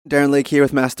Darren Lake here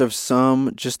with Master of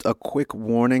Some. Just a quick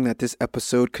warning that this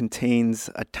episode contains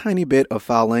a tiny bit of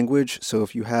foul language, so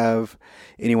if you have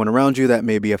anyone around you that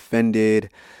may be offended,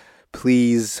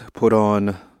 please put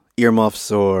on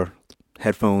earmuffs or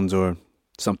headphones or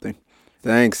something.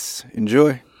 Thanks.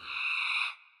 Enjoy.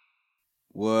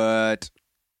 What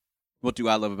do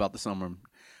I love about the summer?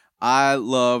 I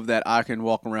love that I can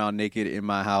walk around naked in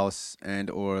my house and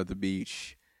or the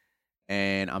beach,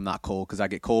 and I'm not cold because I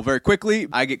get cold very quickly.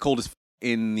 I get cold as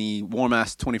in the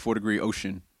warm-ass 24-degree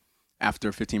ocean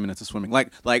after 15 minutes of swimming.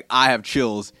 Like I have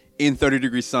chills in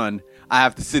 30-degree sun. I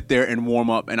have to sit there and warm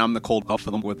up, and I'm the cold buff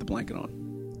for them with the blanket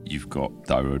on. You've got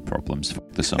thyroid problems for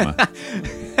the summer.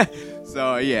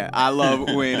 So, yeah, I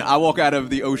love when I walk out of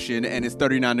the ocean and it's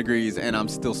 39 degrees and I'm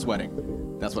still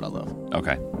sweating. That's what I love.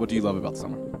 Okay. What do you love about the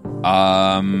summer?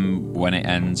 When it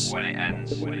ends.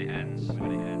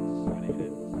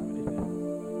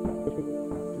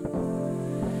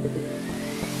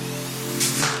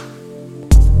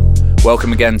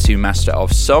 Welcome again to Master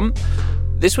of Some.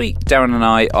 This week, Darren and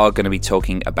I are going to be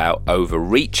talking about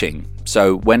overreaching.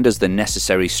 So when does the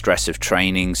necessary stress of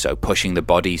training, so pushing the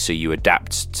body so you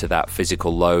adapt to that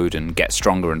physical load and get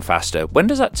stronger and faster, when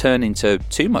does that turn into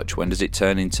too much? When does it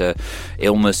turn into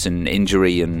illness and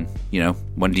injury and,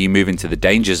 when do you move into the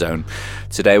danger zone?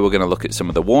 Today we're going to look at some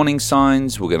of the warning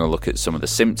signs, we're going to look at some of the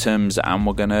symptoms, and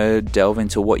we're going to delve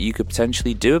into what you could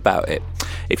potentially do about it.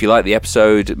 If you like the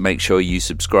episode, make sure you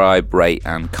subscribe, rate,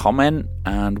 and comment,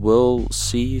 and we'll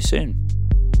see you soon.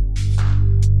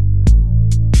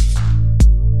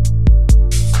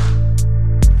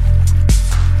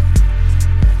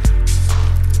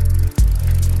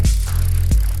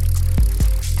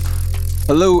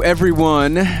 Hello,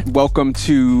 everyone. Welcome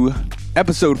to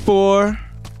episode 4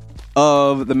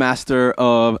 of the Master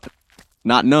of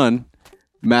Not None,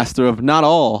 Master of Not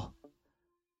All.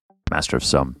 Master of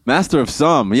Some. Master of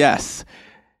Some, yes.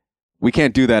 We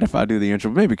can't do that if I do the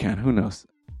intro. Maybe we can. Who knows?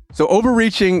 So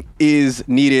overreaching is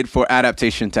needed for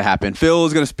adaptation to happen. Phil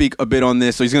is going to speak a bit on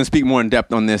this, so he's going to speak more in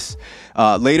depth on this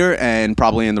later, and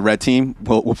probably in the red team.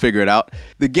 We'll figure it out.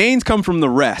 The gains come from the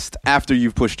rest after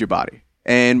you've pushed your body.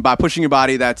 And by pushing your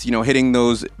body, that's, hitting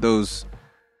those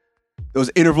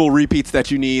interval repeats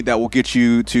that you need that will get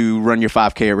you to run your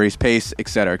 5K at race pace, et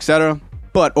cetera, et cetera.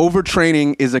 But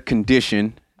overtraining is a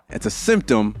condition. It's a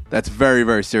symptom that's very,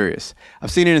 very serious. I've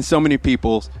seen it in so many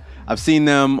people. I've seen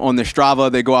them on their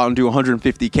Strava. They go out and do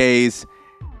 150 Ks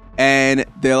and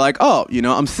they're like, oh,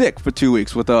 I'm sick for 2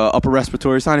 weeks with a upper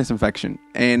respiratory sinus infection.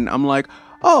 And I'm like,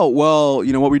 oh, well,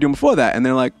 what were you doing before that? And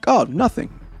they're like, oh,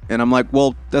 nothing. And I'm like,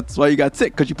 well, that's why you got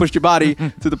sick, because you pushed your body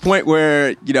to the point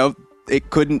where, it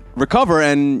couldn't recover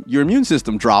and your immune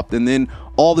system dropped. And then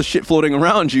all the shit floating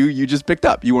around you just picked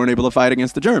up. You weren't able to fight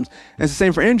against the germs. And it's the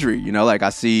same for injury. I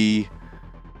see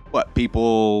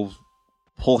people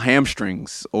pull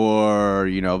hamstrings or,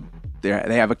 they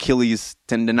have Achilles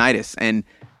tendonitis. And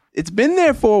it's been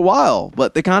there for a while,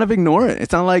 but they kind of ignore it.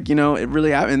 It's not like, it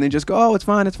really happened. And they just go, oh, it's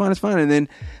fine. And then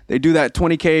they do that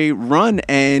 20K run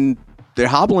and they're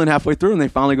hobbling halfway through and they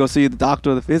finally go see the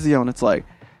doctor or the physio, and it's like,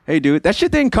 hey, dude, that shit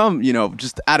didn't come,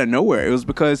 just out of nowhere. It was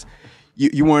because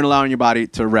you weren't allowing your body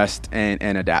to rest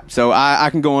and adapt. So I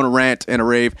can go on a rant and a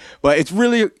rave, but it's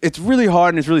really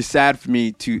hard and it's really sad for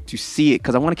me to see it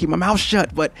because I want to keep my mouth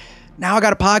shut. But now I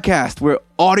got a podcast where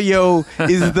audio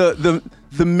is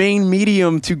the main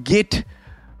medium to get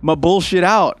my bullshit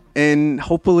out. And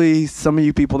hopefully some of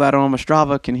you people that are on my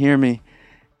Strava can hear me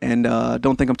and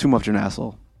don't think I'm too much of an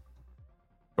asshole.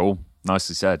 Cool.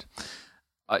 Nicely said.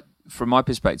 From my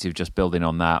perspective, just building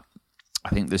on that, I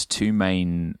think there's two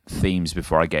main themes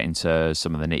before I get into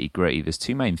some of the nitty gritty. There's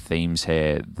two main themes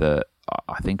here that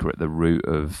I think are at the root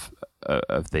of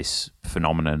this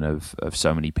phenomenon of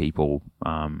so many people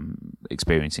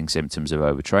experiencing symptoms of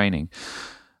overtraining.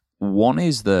 One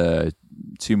is the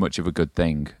too much of a good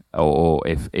thing, or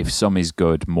if some is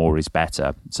good, more is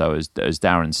better. So as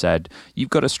Darren said,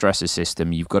 you've got to stress a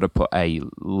system. You've got to put a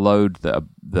load that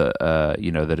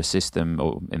a system,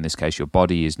 or in this case your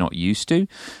body, is not used to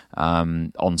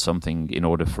on something in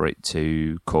order for it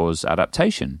to cause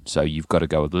adaptation. So you've got to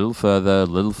go a little further, a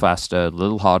little faster, a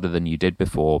little harder than you did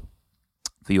before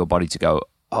for your body to go,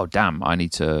 oh damn, I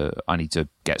need to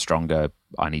get stronger.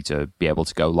 I need to be able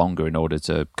to go longer in order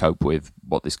to cope with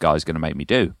what this guy's going to make me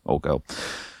do, or girl.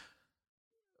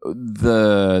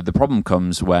 The problem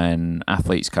comes when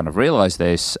athletes kind of realize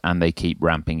this and they keep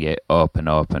ramping it up and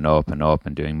up and up and up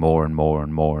and doing more and more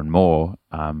and more and more.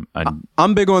 And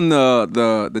I'm big on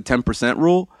the 10%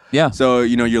 rule. Yeah. So,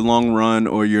 your long run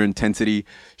or your intensity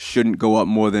shouldn't go up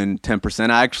more than 10%.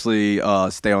 I actually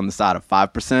stay on the side of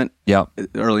 5% yeah.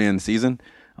 early in the season.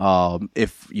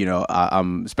 If,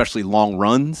 I'm especially long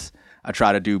runs, I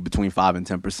try to do between 5 and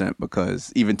 10%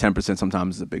 because even 10%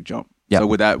 sometimes is a big jump. Yep. So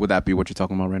would that be what you're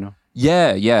talking about right now?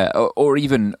 Yeah, or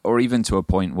even to a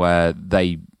point where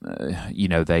they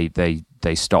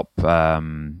stop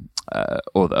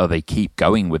or they keep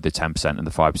going with the 10% and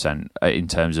the 5% in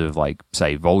terms of like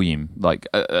say volume. Like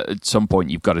at some point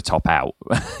you've got to top out.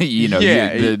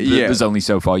 There's only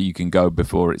so far you can go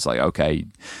before it's like, okay,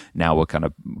 now we're kind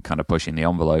of pushing the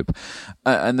envelope.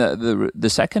 And the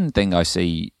second thing I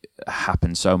see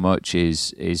happen so much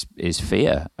is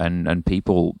fear, and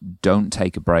people don't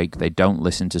take a break. They don't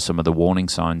listen to some of the warning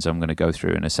signs I'm going to go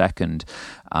through in a second,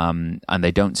 and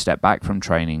they don't step back from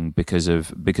training because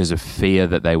of fear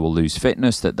that they will lose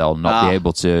fitness, that they'll not be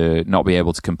able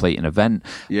to complete an event.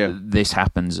 Yeah, this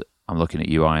happens. I'm looking at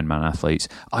you, Ironman athletes.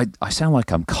 I sound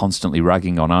like I'm constantly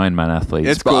ragging on Ironman athletes.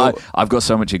 It's cool. I've got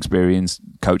so much experience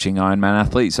coaching Ironman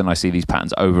athletes, and I see these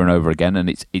patterns over and over again, and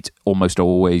it's almost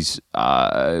always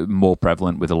more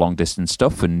prevalent with the long distance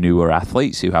stuff for newer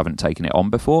athletes who haven't taken it on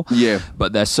before. Yeah.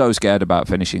 But they're so scared about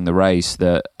finishing the race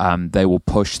that they will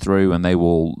push through, and they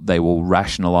will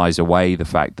rationalize away the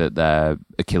fact that their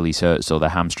Achilles hurts or their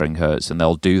hamstring hurts, and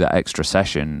they'll do that extra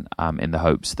session in the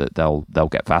hopes that they'll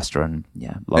get faster. And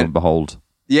lo and behold.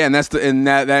 Yeah, and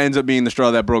that ends up being the straw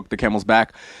that broke the camel's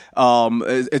back.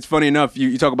 It's funny enough,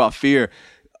 you talk about fear.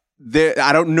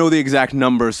 I don't know the exact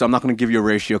numbers, so I'm not going to give you a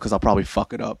ratio because I'll probably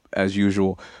fuck it up as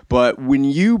usual. But when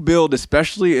you build,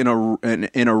 especially an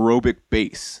aerobic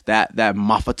base, that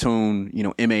Maffetone,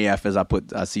 MAF, as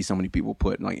I see so many people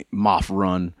put, like Moff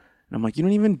Run. And I'm like, you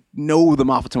don't even know the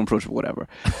Maffetone approach or whatever.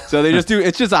 So they just do,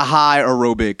 it's just a high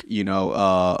aerobic,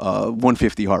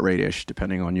 150 heart rate-ish,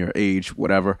 depending on your age,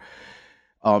 whatever,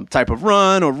 type of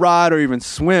run or ride or even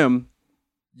swim.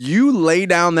 You lay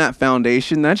down that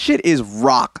foundation, that shit is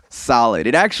rock solid.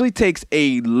 It actually takes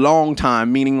a long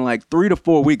time, meaning like 3 to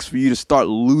 4 weeks for you to start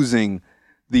losing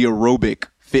the aerobic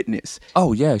fitness.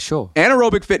 Oh, yeah, sure.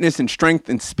 Anaerobic fitness and strength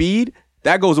and speed,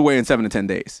 that goes away in 7 to 10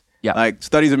 days. Yeah. Like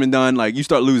studies have been done, like you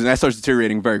start losing, that starts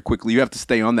deteriorating very quickly. You have to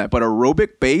stay on that. But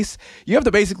aerobic base, you have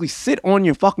to basically sit on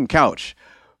your fucking couch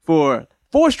for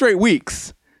 4 straight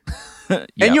weeks.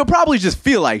 And you'll probably just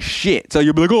feel like shit. So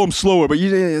you'll be like, oh, I'm slower. But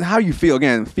how you feel,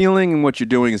 again, feeling and what you're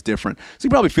doing is different. So you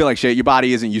probably feel like shit. Your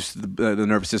body isn't used to the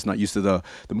nervous system, not used to the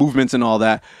movements and all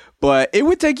that. But it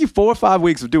would take you 4 or 5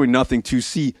 weeks of doing nothing to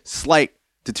see slight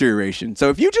deterioration. So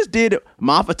if you just did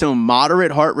Maffetone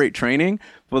moderate heart rate training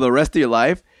for the rest of your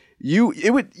life, you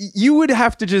would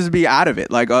have to just be out of it.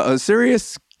 Like a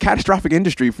serious catastrophic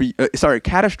injury for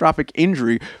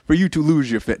you to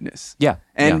lose your fitness. Yeah.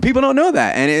 And people don't know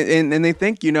that. And they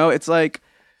think, it's like,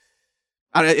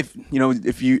 if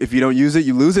you don't use it,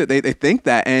 you lose it. They think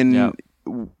that. And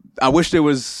I wish there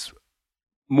was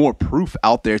more proof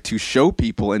out there to show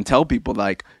people and tell people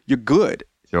like, you're good.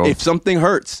 Sure. If something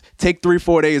hurts, take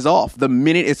 3-4 days off the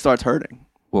minute it starts hurting.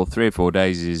 Well, 3 or 4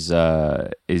 days is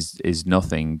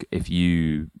nothing. If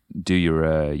you do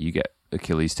you get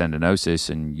Achilles tendinosis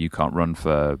and you can't run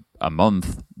for a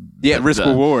month. Yeah, risk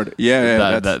reward.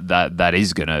 Yeah, that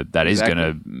is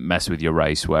gonna mess with your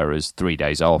race. Whereas 3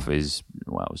 days off it's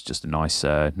just a nice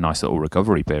little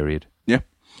recovery period. Yeah.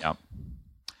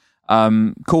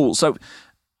 Cool. So,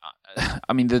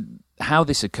 I mean, how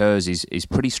this occurs is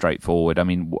pretty straightforward. I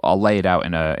mean, I'll lay it out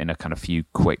in a kind of few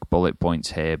quick bullet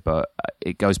points here, but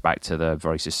it goes back to the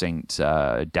very succinct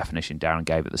definition Darren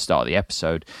gave at the start of the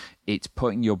episode. It's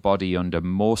putting your body under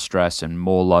more stress and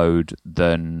more load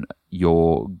than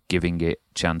you're giving it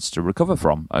chance to recover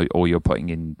from, or you're putting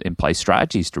in place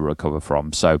strategies to recover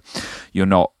from. So you're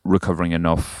not recovering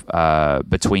enough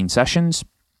between sessions.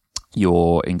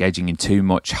 You're engaging in too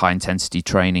much high intensity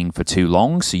training for too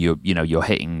long. So you're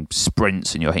hitting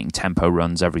sprints and you're hitting tempo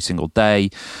runs every single day.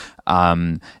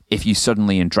 If you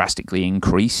suddenly and drastically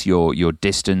increase your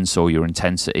distance or your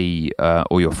intensity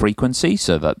or your frequency,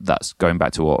 so that's going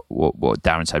back to what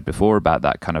Darren said before about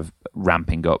that kind of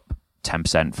ramping up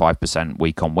 10%, 5%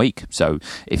 week on week. So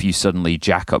if you suddenly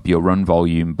jack up your run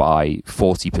volume by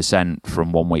 40%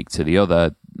 from one week to the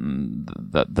other,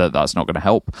 that's not going to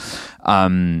help.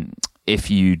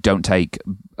 If you don't take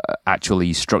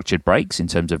actually structured breaks in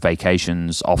terms of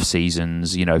vacations, off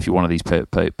seasons, if you're one of these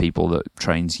people that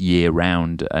trains year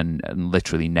round and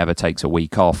literally never takes a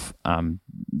week off,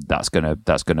 that's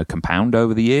gonna compound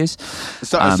over the years.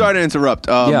 Sorry to interrupt.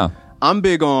 I'm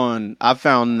big on. I've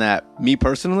found that me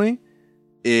personally,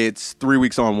 it's 3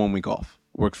 weeks on, 1 week off.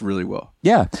 Works really well.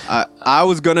 Yeah.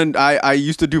 I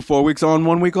used to do 4 weeks on,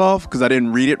 1 week off because I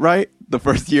didn't read it right. the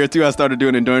first year or two I started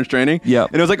doing endurance training. Yeah.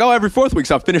 And it was like, oh, every 4th week.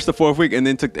 So I finished the 4th week and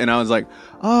then I was like,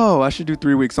 oh, I should do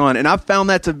 3 weeks on. And I found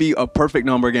that to be a perfect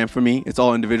number again for me. It's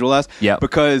all individualized. Yeah.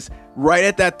 Because right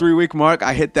at that 3 week mark,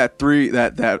 I hit that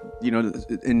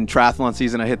in triathlon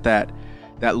season, I hit that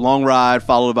long ride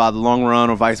followed by the long run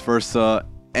or vice versa.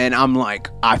 And I'm like,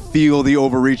 I feel the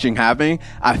overreaching happening.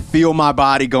 I feel my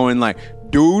body going like,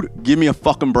 dude, give me a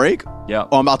fucking break. Yeah.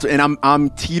 Or I'm about to, and I'm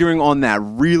teetering on that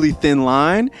really thin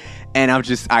line, and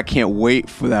I can't wait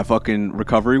for that fucking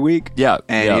recovery week. Yeah.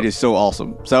 And it is so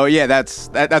awesome. So yeah,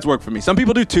 that's worked for me. Some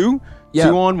people do 2. Yeah.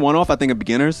 2 on, 1 off. I think at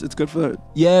beginners, it's good for.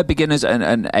 Yeah, beginners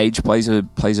and age plays a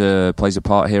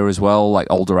part here as well. Like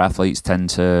older athletes tend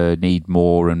to need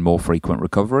more and more frequent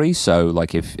recovery. So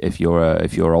like if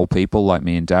you're old people like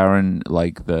me and Darren,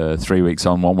 like the 3 weeks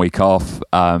on, 1 week off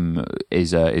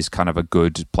is kind of a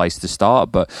good place to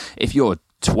start. But if you're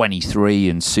 23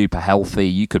 and super healthy,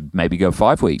 you could maybe go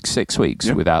 5 weeks, 6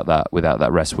 weeks without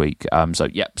that rest week. So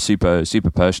yeah, super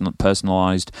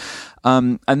personalized.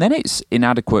 And then it's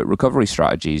inadequate recovery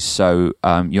strategies. So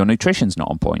your nutrition's not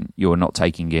on point. You're not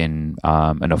taking in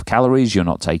enough calories. You're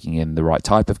not taking in the right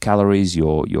type of calories.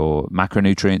 Your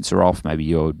macronutrients are off. Maybe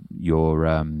you're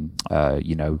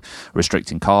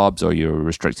restricting carbs, or you're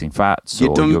restricting fats.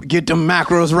 Get them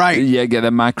macros right. Yeah, get the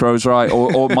macros right,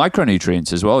 or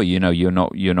micronutrients as well. You're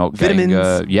not getting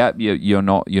vitamins. you're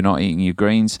not eating your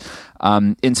greens.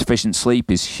 Insufficient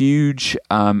sleep is huge,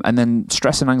 and then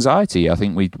stress and anxiety. I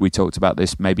think we talked about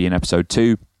this maybe in episode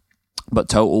 2, but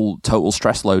total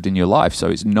stress load in your life. So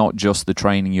it's not just the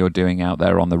training you're doing out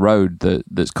there on the road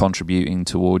that's contributing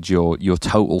towards your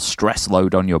total stress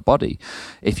load on your body.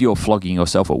 If you're flogging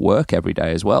yourself at work every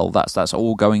day as well, that's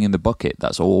all going in the bucket.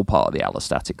 That's all part of the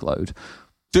allostatic load.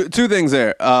 Two things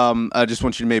there. I just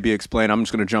want you to maybe explain. I'm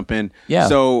just going to jump in. Yeah.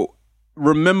 So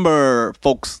remember,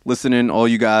 folks listening, all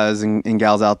you guys and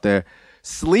gals out there,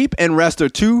 sleep and rest are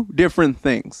 2 different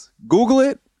things. Google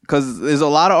it, because there's a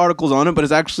lot of articles on it, but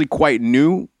it's actually quite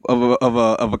new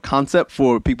of a concept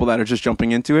for people that are just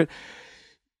jumping into it.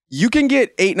 You can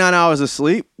get 8-9 hours of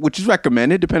sleep, which is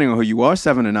recommended depending on who you are,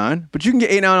 7 to 9. But you can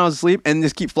get 8-9 hours of sleep and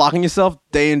just keep flocking yourself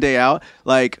day in, day out,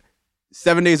 like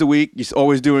 7 days a week. You're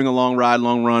always doing a long ride,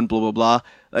 long run, blah blah blah.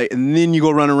 Like, and then you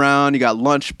go run around. You got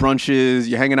lunch, brunches.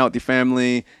 You're hanging out with your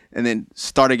family, and then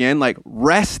start again. Like,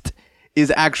 rest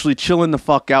is actually chilling the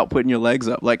fuck out, putting your legs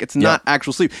up. Like, it's not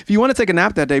actual sleep. If you want to take a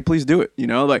nap that day, please do it,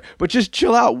 but just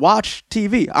chill out, watch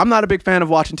TV. I'm not a big fan of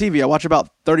watching TV. I watch about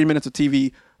 30 minutes of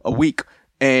TV a week,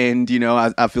 and,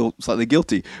 I feel slightly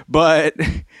guilty, but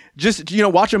just,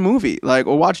 watch a movie, like,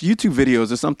 or watch YouTube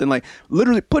videos or something. Like,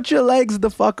 literally put your legs the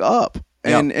fuck up,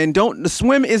 and the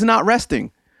swim is not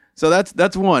resting. So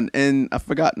that's one. And I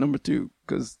forgot number 2,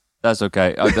 because that's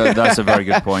okay. That's a very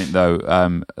good point,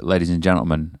 though. Ladies and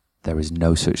gentlemen, there is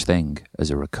no such thing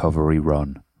as a recovery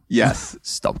run. Yes.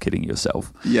 Stop kidding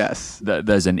yourself. Yes.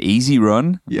 There's an easy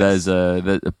run. Yes.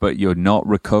 But you're not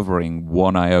recovering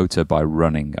 1 iota by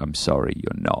running. I'm sorry,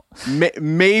 you're not.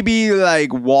 Maybe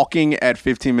like walking at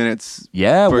 15 minutes.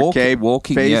 Yeah, per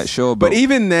walking. pace. Yeah, sure. But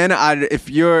even then, if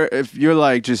you're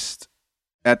like just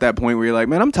at that point where you're like,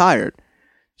 man, I'm tired,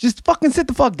 just fucking sit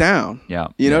the fuck down. Yeah.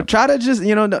 Try to just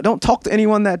don't talk to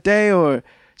anyone that day, or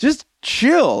just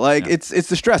chill. Like, it's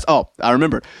the stress. Oh, I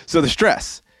remember. So the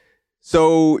stress.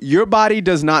 So your body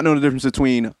does not know the difference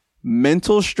between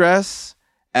mental stress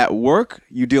at work,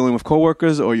 you dealing with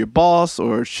coworkers or your boss,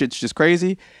 or shit's just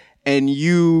crazy, and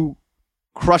you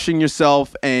crushing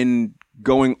yourself and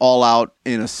going all out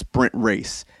in a sprint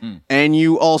race. And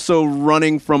you also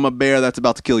running from a bear that's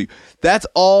about to kill you. That's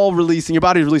all releasing, your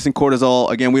body's releasing cortisol.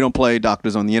 Again, we don't play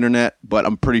doctors on the internet, but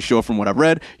I'm pretty sure from what I've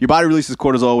read, your body releases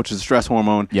cortisol, which is a stress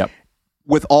hormone. Yep.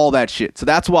 With all that shit. So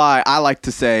that's why I like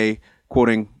to say,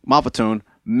 quoting Maffetone,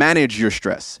 manage your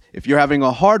stress. If you're having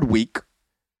a hard week,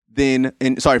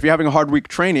 if you're having a hard week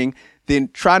training, then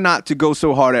try not to go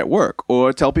so hard at work,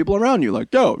 or tell people around you,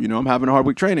 like, yo, I'm having a hard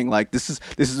week training. Like, this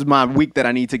is my week that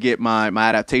I need to get my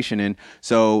adaptation in.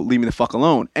 So leave me the fuck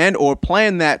alone. And or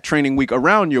plan that training week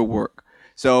around your work.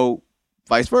 So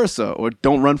vice versa. Or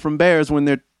don't run from bears when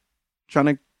they're trying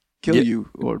to kill you.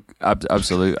 Or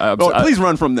absolutely. Please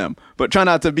run from them, but try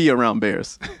not to be around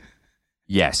bears.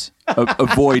 Yes.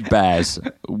 Avoid bears.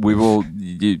 We've all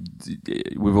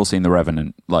seen The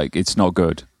Revenant. Like, it's not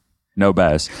good. No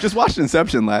bears. Just watched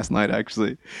Inception last night,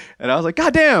 actually, and I was like,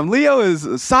 God damn, Leo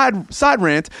is side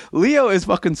rant. Leo is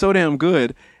fucking so damn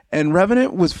good, and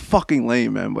Revenant was fucking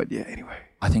lame, man. But yeah, anyway.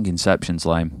 I think Inception's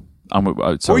lame.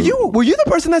 Were you the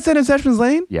person that said Inception's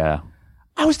lame? Yeah.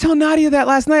 I was telling Nadia that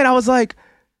last night. I was like,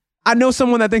 I know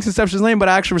someone that thinks Inception's lame, but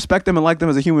I actually respect them and like them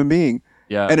as a human being.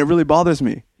 Yeah. And it really bothers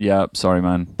me. Yeah, sorry,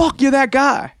 man. Fuck, you're that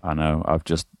guy. I know. I've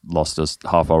just lost us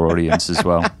half our audience as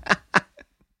well.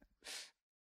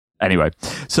 Anyway,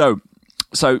 so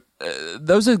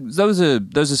those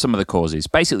are some of the causes.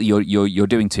 Basically, you're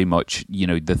doing too much.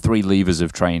 The three levers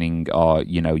of training are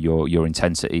your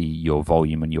intensity, your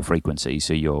volume, and your frequency.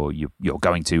 So you're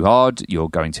going too hard, you're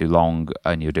going too long,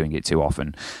 and you're doing it too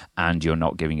often, and you're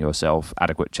not giving yourself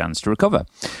adequate chance to recover.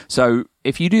 So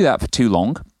if you do that for too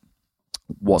long,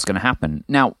 what's going to happen?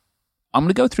 Now, I'm going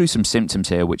to go through some symptoms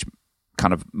here, which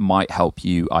kind of might help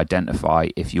you identify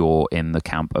if you're in the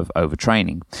camp of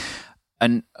overtraining.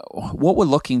 And what we're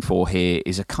looking for here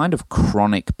is a kind of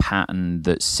chronic pattern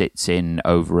that sits in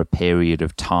over a period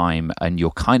of time, and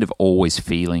you're kind of always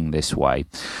feeling this way.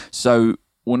 So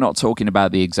we're not talking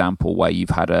about the example where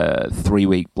you've had a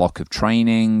 3-week block of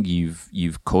training,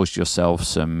 you've caused yourself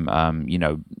some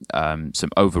some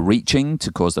overreaching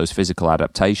to cause those physical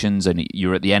adaptations, and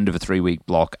you're at the end of a 3-week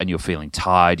block and you're feeling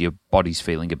tired, your body's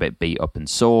feeling a bit beat up and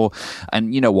sore,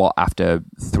 and you know what? After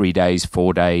 3 days,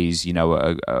 4 days,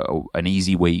 an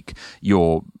easy week,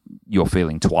 you're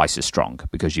feeling twice as strong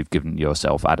because you've given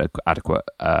yourself adequate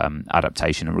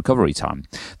adaptation and recovery time.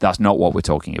 That's not what we're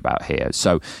talking about here.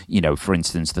 So, for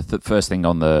instance, the first thing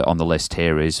on the list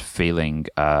here is feeling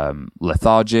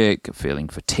lethargic, feeling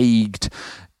fatigued.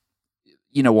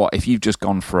 You know what? If you've just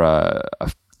gone for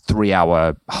a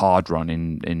 3-hour hard run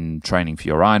in training for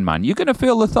your Ironman, you're going to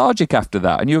feel lethargic after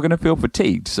that, and you're going to feel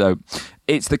fatigued. So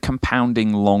it's the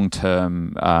compounding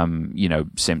long-term,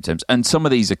 symptoms. And some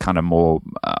of these are kind of more,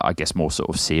 more sort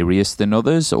of serious than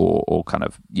others, or kind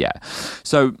of, yeah.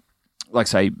 So, like I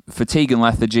say, fatigue and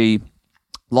lethargy,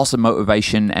 loss of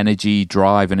motivation, energy,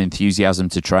 drive, and enthusiasm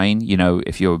to train.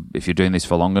 If you're doing this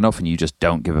for long enough and you just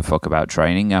don't give a fuck about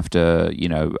training after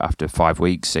 5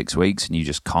 weeks, 6 weeks, and you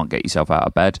just can't get yourself out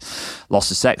of bed.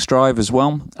 Loss of sex drive as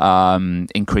well.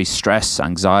 Increased stress,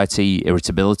 anxiety,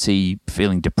 irritability,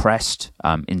 feeling depressed,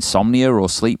 insomnia or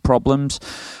sleep problems.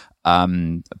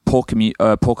 Poor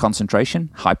concentration,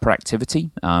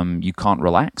 hyperactivity. You can't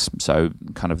relax, so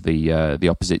kind of the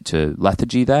opposite to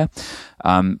lethargy there.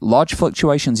 Large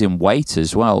fluctuations in weight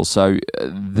as well. So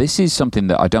this is something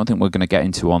that I don't think we're going to get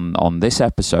into on this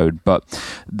episode, but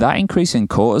that increase in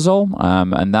cortisol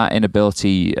and that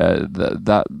inability,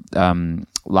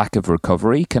 lack of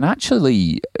recovery can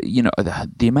actually,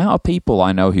 the amount of people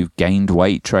I know who've gained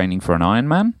weight training for an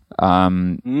Ironman.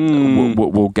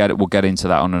 We'll get into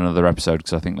that on another episode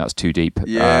because I think that's too deep.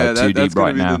 Yeah, too deep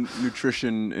right now. The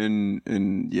nutrition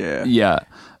in Yeah.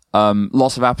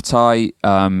 Loss of appetite,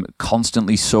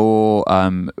 constantly sore,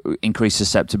 increased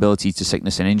susceptibility to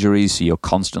sickness and injuries. So you're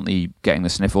constantly getting the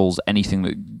sniffles. Anything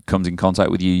that comes in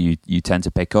contact with you tend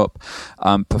to pick up.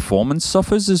 Performance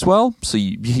suffers as well. So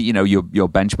your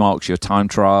benchmarks, your time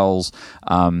trials.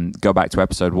 Go back to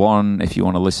episode 1 if you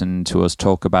want to listen to us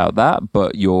talk about that.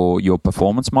 But your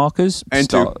performance markers and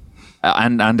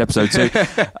episode 2,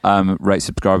 rate,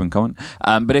 subscribe, and comment.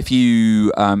 But if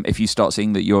you start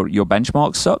seeing that your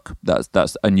benchmarks suck,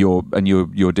 that's and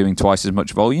you're doing twice as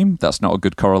much volume, that's not a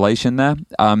good correlation there.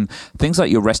 Things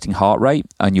like your resting heart rate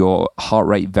and your heart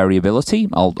rate variability,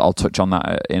 I'll touch on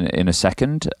that in a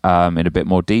second, in a bit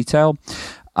more detail.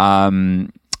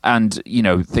 And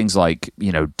things like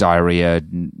diarrhea,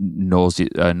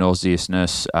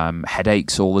 nauseousness,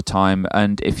 headaches all the time,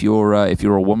 and if you're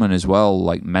a woman as well,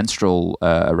 like menstrual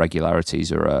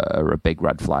irregularities are a big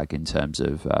red flag in terms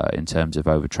of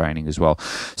overtraining as well.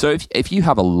 So if you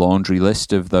have a laundry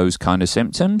list of those kind of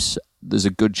symptoms, there's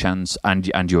a good chance,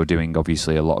 and you're doing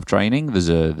obviously a lot of training, there's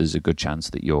a good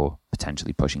chance that you're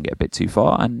potentially pushing it a bit too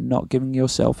far and not giving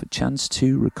yourself a chance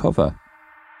to recover.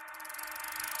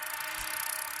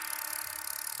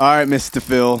 All right, Mr.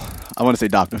 Phil. I want to say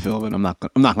Dr. Phil, but I'm not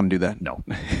going to do that. No. All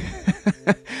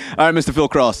right, Mr. Phil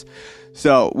Cross.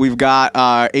 So we've got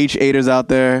our H-8ers out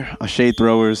there, our shade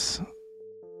throwers.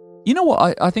 You know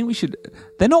what? I think we should.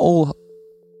 They're not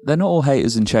all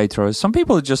haters and shade throwers. Some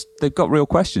people are they've got real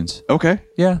questions. Okay.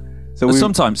 Yeah. So but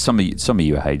sometimes some of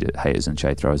you are haters and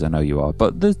shade throwers. I know you are,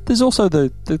 but there's also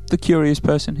the curious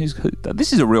person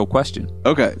this is a real question.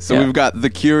 Okay, so we've got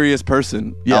the curious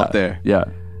person out there. Yeah.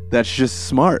 That's just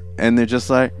smart, and they're just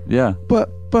like, yeah, but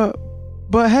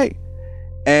hey,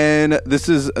 and this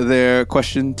is their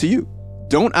question to you: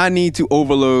 don't I need to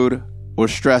overload or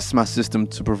stress my system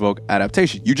to provoke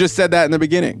adaptation? You just said that in the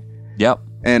beginning. Yep.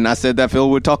 And I said that Phil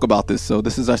would talk about this, so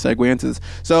this is our segue into this.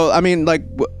 So I mean, like,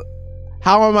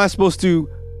 how am I supposed to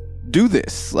do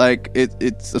this? Like,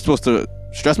 it's supposed to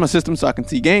stress my system so I can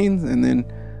see gains, and then,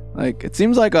 like, it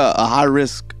seems like a high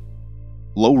risk,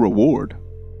 low reward.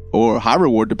 Or high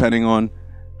reward depending on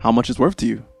how much it's worth to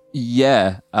you.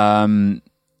 Yeah.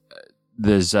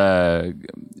 There's a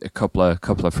couple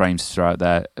of frames to throw out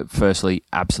there. Firstly,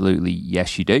 absolutely,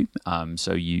 yes, you do.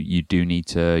 So you do need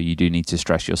to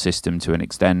stress your system to an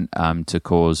extent to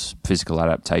cause physical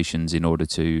adaptations in order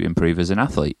to improve as an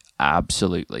athlete.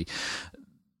 Absolutely.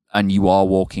 And you are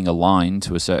walking a line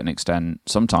to a certain extent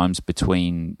sometimes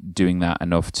between doing that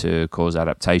enough to cause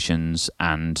adaptations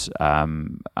and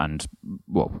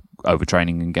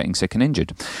overtraining and getting sick and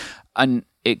injured. And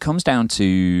it comes down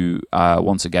to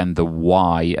once again the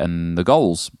why and the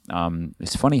goals.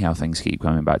 It's funny how things keep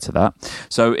coming back to that.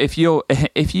 So if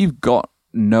you've got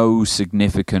no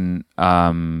significant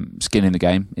skin in the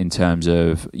game in terms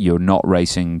of you're not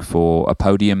racing for a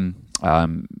podium,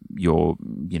 you've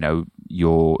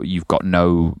got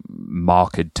no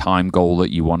marked time goal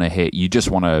that you want to hit. You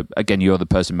just want to, again, you're the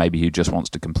person maybe who just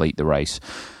wants to complete the race.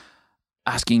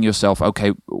 Asking yourself,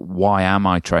 okay, why am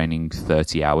I training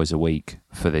 30 hours a week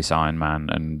for this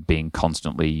Ironman and being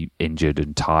constantly injured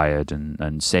and tired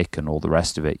and sick and all the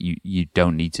rest of it? You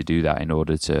don't need to do that in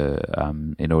order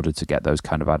to get those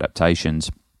kind of adaptations.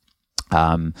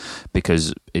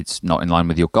 Because it's not in line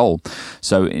with your goal.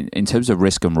 So in terms of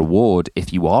risk and reward,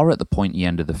 if you are at the pointy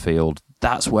end of the field,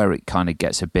 that's where it kind of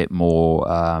gets a bit more,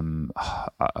 I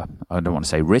don't want to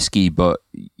say risky, but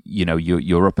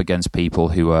you're up against people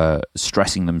who are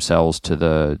stressing themselves to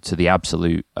the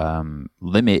absolute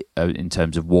limit in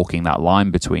terms of walking that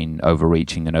line between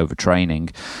overreaching and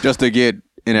overtraining. Just to get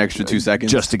an extra 2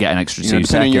 seconds. Just to get an extra 2 seconds.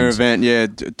 Depending on your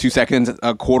event, 2 seconds,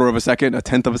 a quarter of a second, a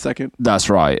tenth of a second.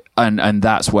 That's right. And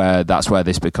that's where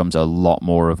this becomes a lot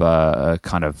more of a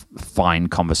kind of fine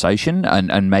conversation.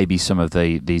 And maybe some of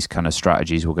these kind of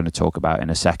strategies we're going to talk about in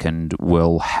a second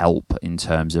will help in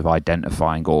terms of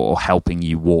identifying or helping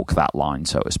you walk that line,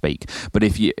 so to speak. But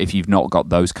if you've not got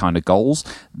those kind of goals,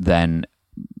 then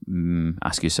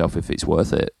ask yourself if it's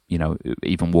worth it,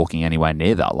 even walking anywhere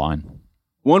near that line.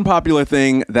 One popular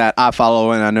thing that I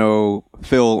follow, and I know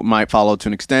Phil might follow to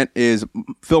an extent, is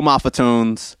Phil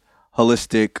Maffetone's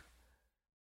holistic,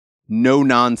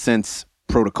 no-nonsense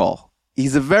protocol.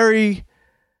 He's a very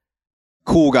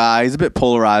cool guy. He's a bit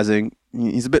polarizing.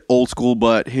 He's a bit old school,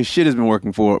 but his shit has been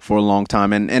working for a long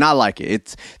time, and I like it.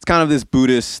 It's kind of this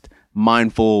Buddhist,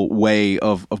 mindful way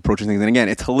of approaching things. And again,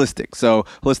 it's holistic. So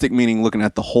holistic meaning looking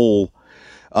at the whole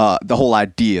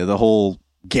idea, the whole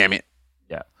gamut.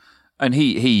 And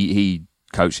he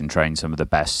coached and trained some of the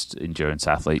best endurance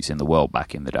athletes in the world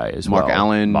back in the day as well.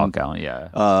 Mark Allen,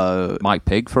 yeah. Mike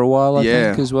Pigg for a while, I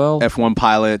think, as well. F1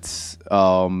 pilots.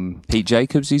 Pete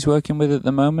Jacobs he's working with at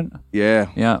the moment. Yeah.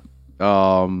 Yeah.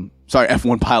 Sorry,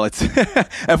 F1 pilots.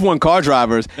 F1 car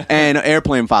drivers and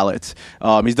airplane pilots.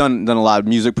 He's done a lot of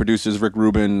music producers. Rick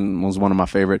Rubin was one of my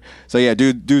favorite. So yeah,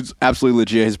 dude's absolutely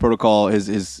legit. His protocol,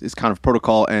 his kind of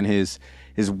protocol and his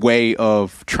way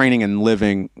of training and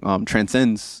living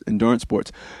transcends endurance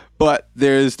sports. But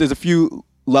there's a few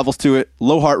levels to it.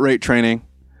 Low heart rate training,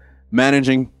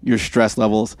 managing your stress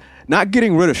levels, not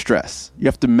getting rid of stress. You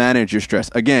have to manage your stress.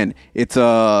 Again, it's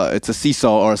a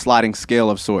seesaw or a sliding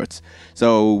scale of sorts.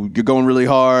 So you're going really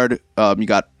hard. You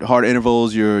got hard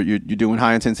intervals. You're doing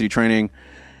high intensity training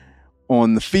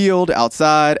on the field,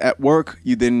 outside, at work.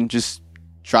 You then just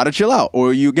try to chill out,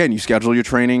 or you schedule your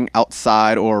training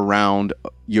outside or around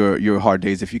your hard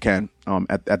days if you can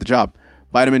at the job.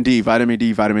 Vitamin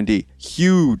D,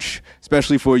 huge,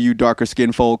 especially for you darker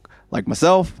skinned folk like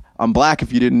myself. I'm black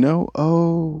if you didn't know.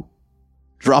 Oh,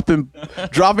 dropping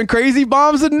crazy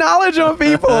bombs of knowledge on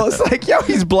people. It's like, yo,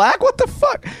 he's black? What the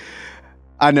fuck?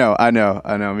 I know,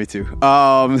 me too.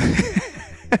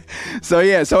 So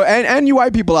you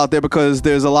white people out there, because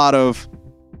there's a lot of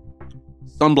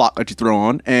sunblock that you throw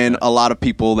on, and a lot of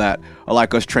people that are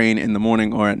like us train in the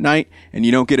morning or at night, and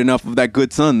you don't get enough of that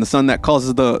good sun. The sun that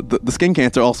causes the skin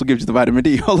cancer also gives you the vitamin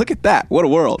D. Oh, look at that! What a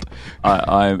world!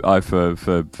 I for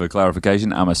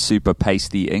clarification, I'm a super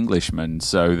pasty Englishman,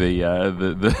 so the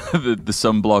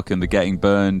sunblock and the getting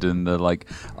burned and the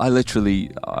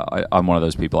I'm one of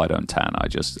those people. I don't tan. I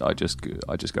just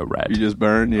go red. You just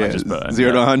burn. Yeah,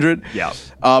 0 to 100. Yeah.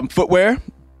 Footwear.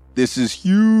 This is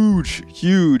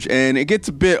huge, and it gets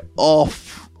a bit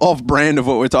off brand of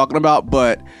what we're talking about,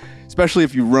 but especially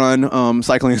if you run,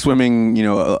 cycling and swimming,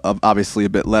 obviously a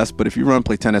bit less, but if you run,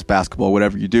 play tennis, basketball,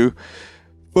 whatever you do,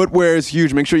 footwear is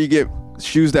huge. Make sure you get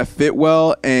shoes that fit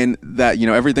well, and that,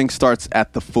 everything starts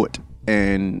at the foot,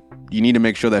 and you need to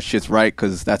make sure that shit's right,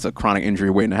 because that's a chronic injury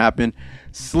waiting to happen.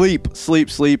 Sleep,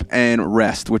 and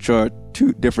rest, which are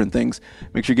two different things.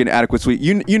 Make sure you get adequate sleep.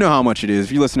 You know how much it is.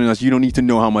 If you listen to us, you don't need to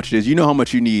know how much it is. You know how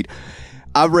much you need.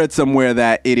 I've read somewhere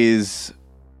that it is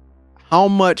how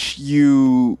much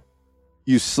you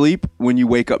you sleep when you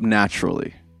wake up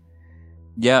naturally.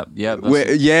 Yeah.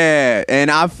 Yeah,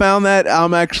 and I've found that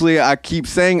I keep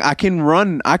saying I can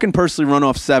personally run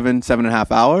off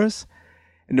 7.5 hours.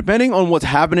 And depending on what's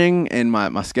happening in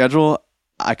my schedule,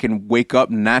 I can wake up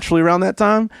naturally around that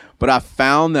time. But I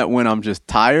found that when I'm just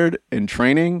tired and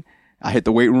training, I hit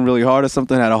the weight room really hard or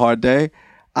something, had a hard day,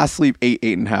 I sleep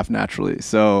 8.5 naturally.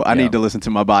 So I need to listen to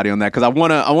my body on that, because I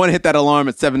wanna hit that alarm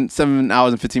at 7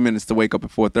 hours and 15 minutes to wake up at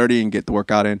 4:30 and get the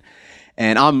workout in.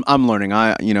 And I'm learning.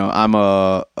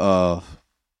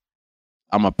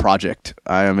 I'm a project.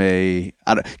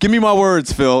 Give me my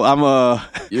words, Phil. I'm a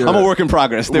work in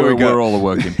progress. There we go. We're all a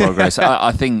work in progress.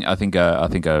 I think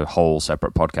a whole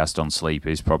separate podcast on sleep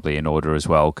is probably in order as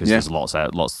well, because there's lots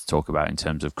to talk about in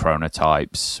terms of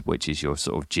chronotypes, which is your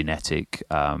sort of genetic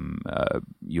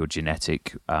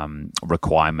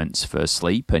requirements for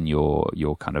sleep, and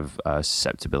your kind of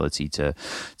susceptibility to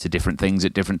different things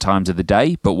at different times of the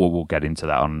day. But we'll get into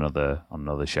that on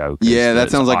another show. Yeah,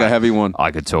 that sounds like a heavy one.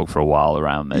 I could talk for a while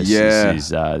around this. Yeah.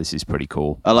 This is pretty cool.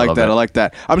 I like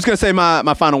that. I'm just gonna say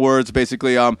my final words.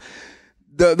 Basically,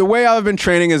 the way I've been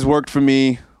training has worked for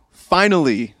me.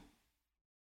 Finally,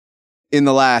 in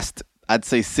the last, I'd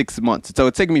say 6 months. So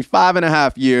it's taken me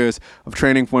 5.5 years of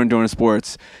training for endurance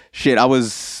sports. Shit,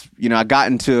 I got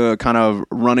into kind of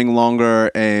running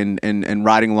longer and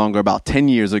riding longer about 10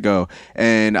 years ago.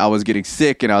 And I was getting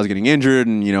sick and I was getting injured,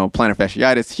 and, plantar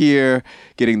fasciitis here,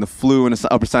 getting the flu and an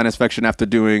upper sinus infection after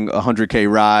doing a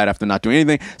 100K ride, after not doing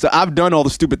anything. So I've done all the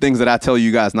stupid things that I tell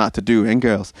you guys not to do, and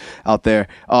girls out there.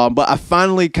 But I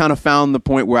finally kind of found the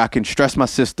point where I can stress my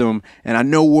system, and I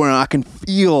know where I can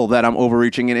feel that I'm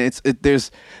overreaching. And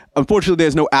unfortunately,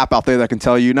 there's no app out there that can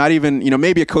tell you. Not even,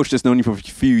 maybe a coach that's known you for a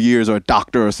few years or a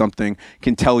doctor or something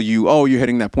can tell you, oh, you're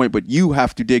hitting that point, but you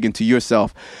have to dig into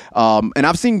yourself. And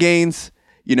I've seen gains,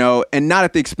 and not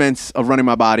at the expense of running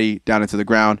my body down into the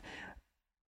ground.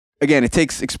 Again, it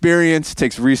takes experience, it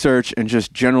takes research, and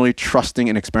just generally trusting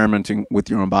and experimenting with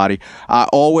your own body. I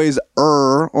always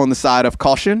err on the side of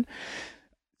caution.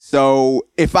 So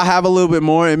if I have a little bit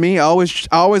more in me, I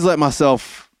always let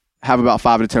myself have about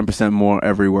 5 to 10% more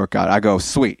every workout. I go,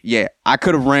 sweet, yeah, I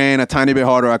could have ran a tiny bit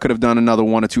harder. I could have done another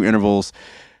 1 or 2 intervals.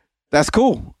 That's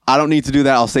cool. I don't need to do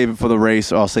that. I'll save it for the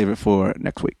race, or I'll save it for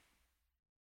next week.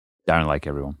 Don't like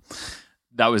everyone.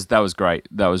 That was great.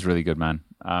 That was really good, man.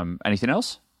 Anything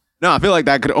else? No, I feel like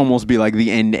that could almost be like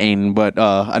the end, but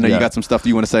I know you got some stuff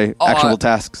you want to say, actionable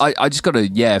tasks. I just got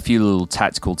a few little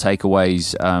tactical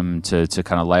takeaways to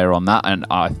kind of layer on that. And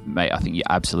I think you're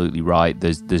absolutely right.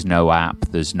 There's no app,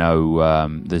 there's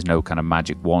no kind of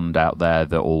magic wand out there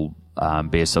that will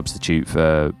be a substitute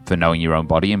for knowing your own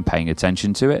body and paying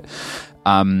attention to it.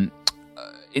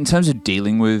 In terms of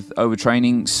dealing with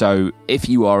overtraining, so if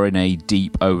you are in a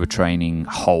deep overtraining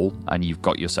hole and you've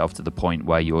got yourself to the point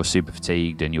where you're super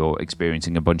fatigued and you're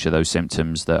experiencing a bunch of those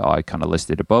symptoms that I kind of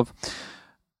listed above,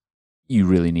 you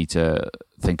really need to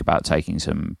think about taking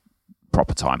some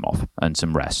proper time off and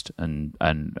some rest and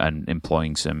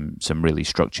employing some really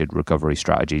structured recovery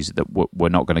strategies that we're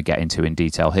not going to get into in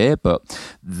detail here, but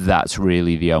that's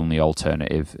really the only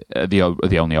alternative,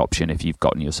 the only option if you've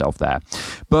gotten yourself there.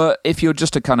 But if you're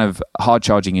just a kind of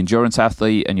hard-charging endurance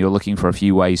athlete and you're looking for a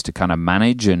few ways to kind of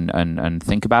manage and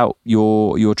think about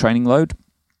your training load,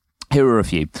 here are a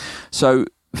few. So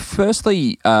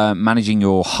firstly, managing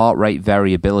your heart rate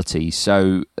variability.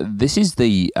 So this is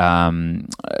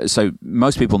so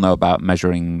most people know about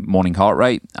measuring morning heart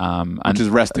rate, which is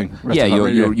resting.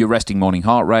 Your resting morning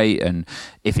heart rate, and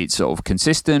if it's sort of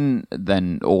consistent,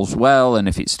 then all's well. And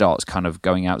if it starts kind of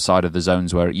going outside of the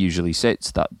zones where it usually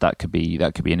sits, that could be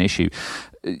an issue.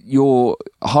 Your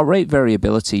heart rate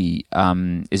variability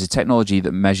is a technology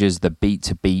that measures the beat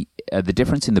to beat, the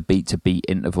difference in the beat to beat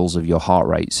intervals of your heart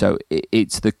rate. So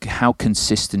it's how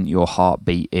consistent your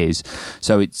heartbeat is.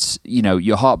 So it's,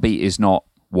 your heartbeat is not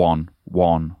 1,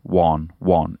 1, 1,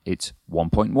 1. It's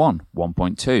 1.1,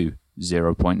 1.2.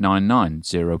 0.99,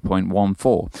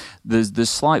 0.14. There's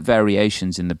slight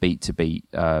variations in the beat-to-beat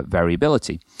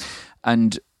variability.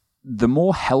 And the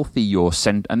more healthy your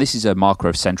and this is a marker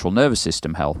of central nervous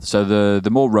system health. So the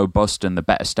more robust and the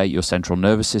better state your central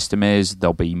nervous system is,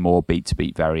 there'll be more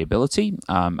beat-to-beat variability.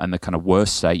 And the kind of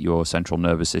worse state your central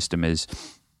nervous system is,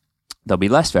 there'll be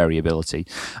less variability.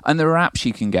 And there are apps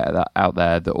you can get out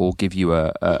there that will give you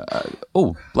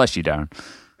oh, bless you, Darren.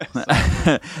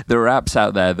 There are apps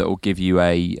out there that will give you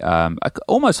a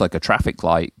almost like a traffic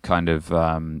light kind of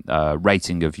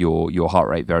rating of your heart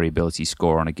rate variability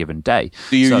score on a given day.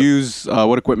 Do you use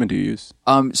what equipment do you use?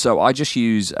 So I just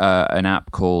use an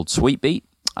app called Sweetbeat.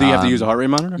 Do you have to use a heart rate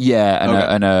monitor?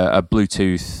 Yeah, and a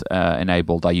Bluetooth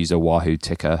enabled. I use a Wahoo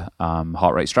Ticker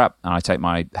heart rate strap, and I take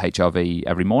my HRV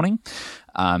every morning.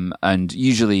 And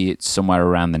usually it's somewhere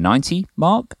around the 90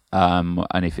 mark.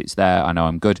 And if it's there, I know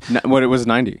I'm good. What it was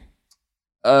 90?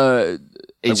 What's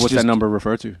that number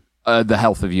refer to? The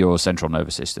health of your central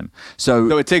nervous system.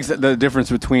 So it takes the difference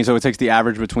between. So it takes the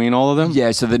average between all of them.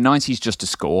 Yeah. So the 90 is just a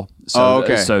score. So,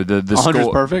 okay. So the 100 is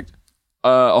score, perfect.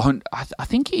 I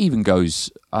think it even goes.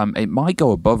 It might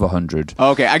go above 100.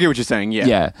 Okay, I get what you're saying. Yeah.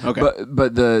 Yeah. Okay.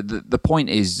 But the point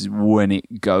is when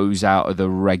it goes out of the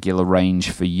regular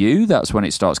range for you, that's when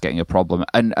it starts getting a problem.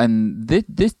 And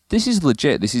this is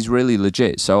legit. This is really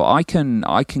legit. So I can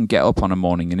get up on a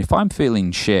morning, and if I'm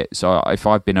feeling shit, so if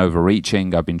I've been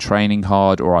overreaching, I've been training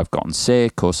hard, or I've gotten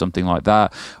sick, or something like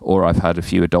that, or I've had a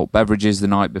few adult beverages the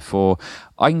night before,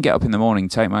 I can get up in the morning,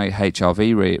 take my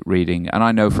HRV reading, and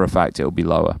I know for a fact it'll be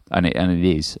lower, and it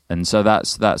is. And so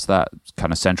that's that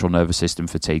kind of central nervous system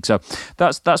fatigue. So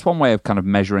that's one way of kind of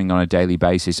measuring on a daily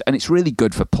basis, and it's really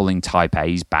good for pulling type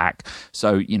A's back.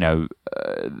 So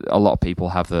a lot of people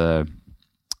have the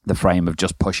frame of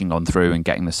just pushing on through and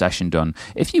getting the session done.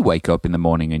 If you wake up in the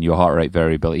morning and your heart rate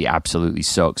variability absolutely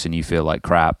sucks and you feel like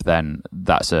crap, then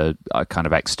that's a kind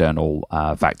of external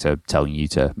factor telling you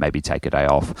to maybe take a day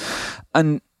off.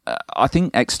 And I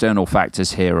think external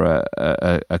factors here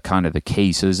are kind of the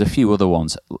key. So there's a few other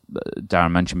ones.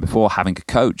 Darren mentioned before, having a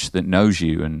coach that knows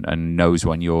you and knows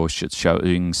when you're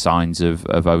showing signs of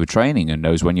overtraining and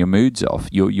knows when your mood's off.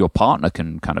 Your partner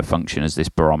can kind of function as this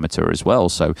barometer as well.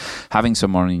 So having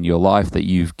someone in your life that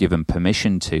you've given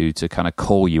permission to kind of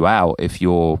call you out if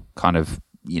you're kind of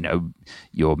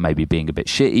you're maybe being a bit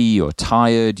shitty, you're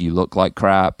tired, you look like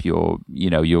crap, you're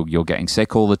getting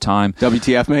sick all the time.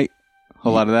 WTF, mate? A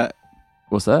whole lot of that.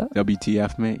 What's that?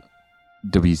 WTF, mate.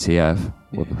 WTF?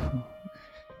 What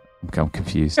I'm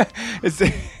confused.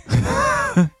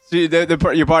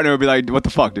 Your partner would be like, "What the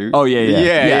fuck, dude?" Oh yeah,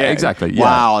 exactly. Yeah.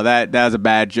 Wow, that was a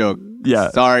bad joke. Yeah.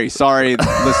 Sorry,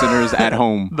 listeners at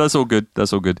home. That's all good.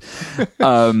 So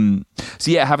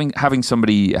yeah, having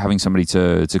somebody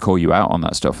to call you out on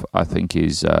that stuff, I think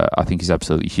is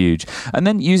absolutely huge. And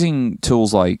then using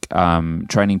tools like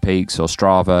Training Peaks or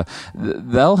Strava,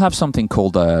 they'll have something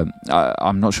called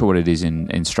I'm not sure what it is in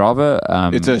Strava.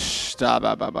 It's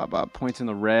a points in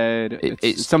the red.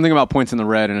 It's something about points in the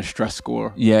red and a stress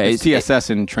score. Yeah, it's TSS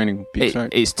in Training Peaks, right?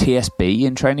 It's TSB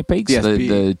in Training Peaks,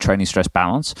 the training stress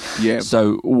balance. Yeah.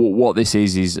 So what this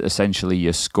is essentially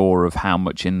a score of how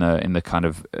much in the kind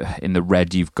of in the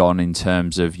red you've gone in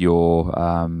terms of your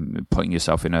putting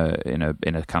yourself in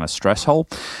a kind of stress hole.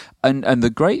 And the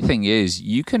great thing is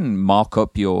you can mark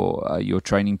up your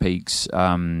Training Peaks,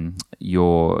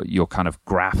 your kind of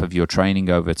graph of your training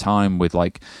over time with,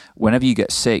 like, whenever you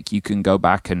get sick, you can go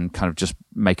back and kind of just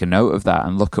make a note of that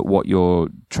and look at what your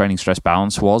training stress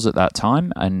balance was at that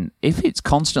time. And if it's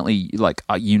constantly like,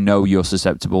 you're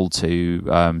susceptible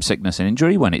to sickness and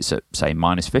injury when it's at, say,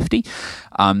 -50,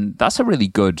 that's a really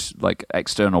good, like,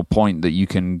 external point that you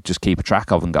can just keep a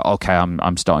track of and go, okay,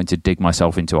 I'm starting to dig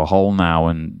myself into a hole now,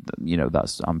 and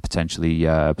I'm potentially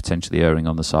erring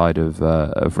on the side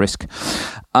of risk.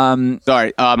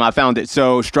 Sorry, I found it.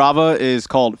 So Strava is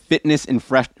called Fitness and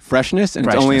Freshness, and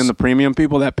it's only in the premium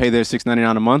people that pay their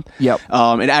 $6.99 a month. Yep.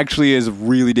 It actually is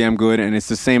really damn good, and it's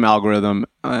the same algorithm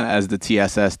as the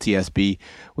TSS, TSB,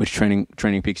 which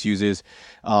Training Peaks uses.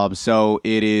 So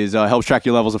it is helps track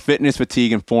your levels of fitness,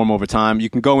 fatigue, and form over time. You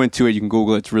can go into it. You can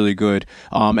Google it. It's really good.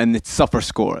 And it's Suffer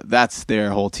Score. That's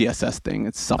their whole TSS thing.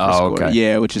 It's Suffer Score. Okay.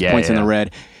 Yeah, which is points in the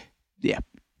red. Yeah.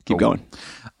 Keep going.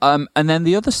 And then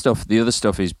the other stuff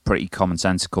is pretty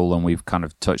commonsensical, and we've kind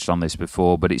of touched on this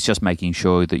before, but it's just making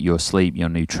sure that your sleep, your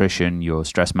nutrition, your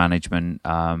stress management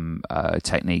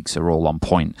techniques are all on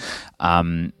point.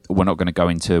 We're not going to go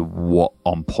into what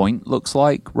on point looks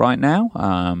like right now.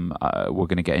 We're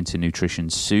going to get into nutrition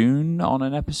soon on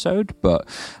an episode, but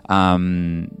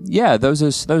those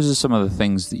are some of the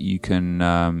things that you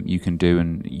can do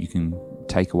and you can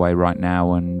take away right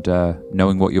now. And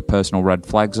knowing what your personal red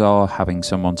flags are, having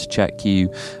someone to check you,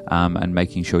 and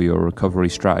making sure your recovery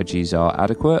strategies are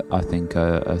adequate, I think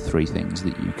are three things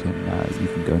that you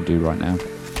can go and do right now.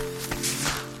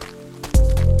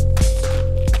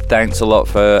 Thanks a lot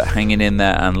for hanging in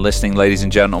there and listening, ladies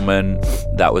and gentlemen.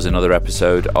 That was another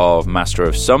episode of Master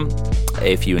of Some.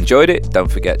 If you enjoyed it,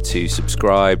 don't forget to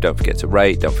subscribe, don't forget to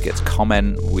rate, don't forget to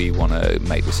comment. We want to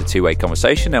make this a two-way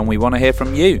conversation, and we want to hear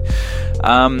from you.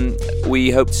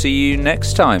 We hope to see you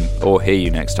next time, or hear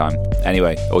you next time.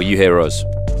 Anyway, or you hear us.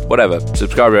 Whatever.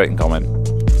 Subscribe, rate, and comment.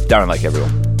 Darren Lake,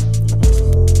 everyone.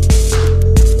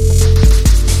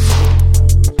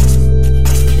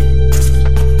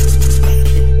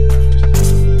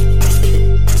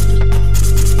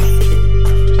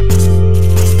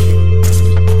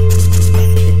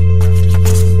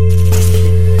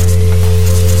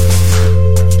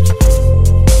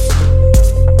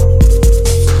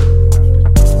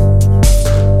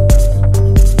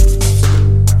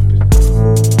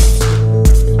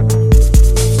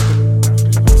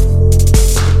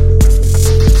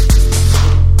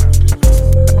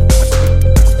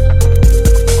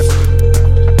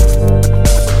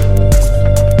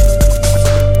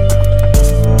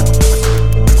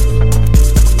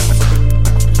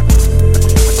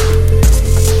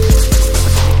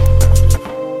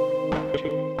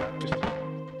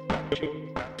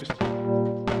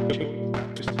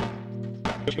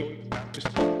 Just